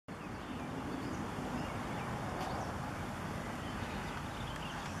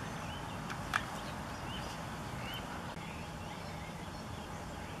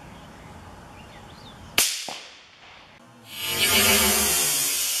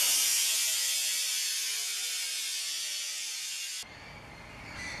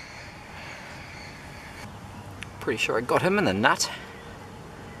Pretty sure I got him in the nut.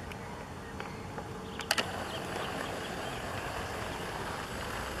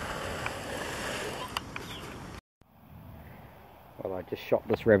 Well, I just shot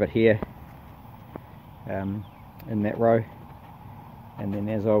this rabbit here in that row, and then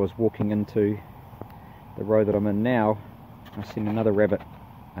as I was walking into the row that I'm in now, I seen another rabbit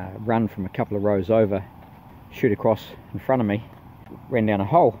run from a couple of rows over, shoot across in front of me, ran down a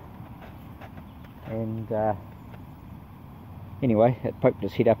hole, and anyway, it poked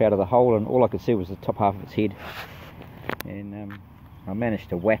its head up out of the hole, and all I could see was the top half of its head, and I managed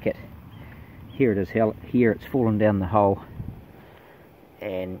to whack it. Here it is, here it's fallen down the hole,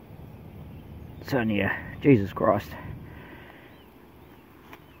 and it's only Jesus Christ,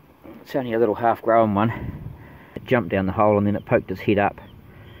 it's only a little half-grown one. It jumped down the hole and then it poked its head up,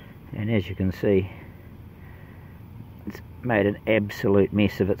 and as you can see, it's made an absolute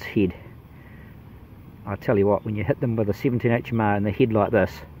mess of its head. I tell you what, when you hit them with a 17 HMR in the head like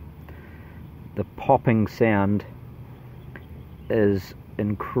this, the popping sound is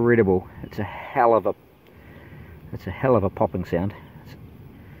incredible. It's a hell of a popping sound. It's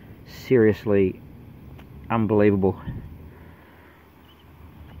seriously unbelievable.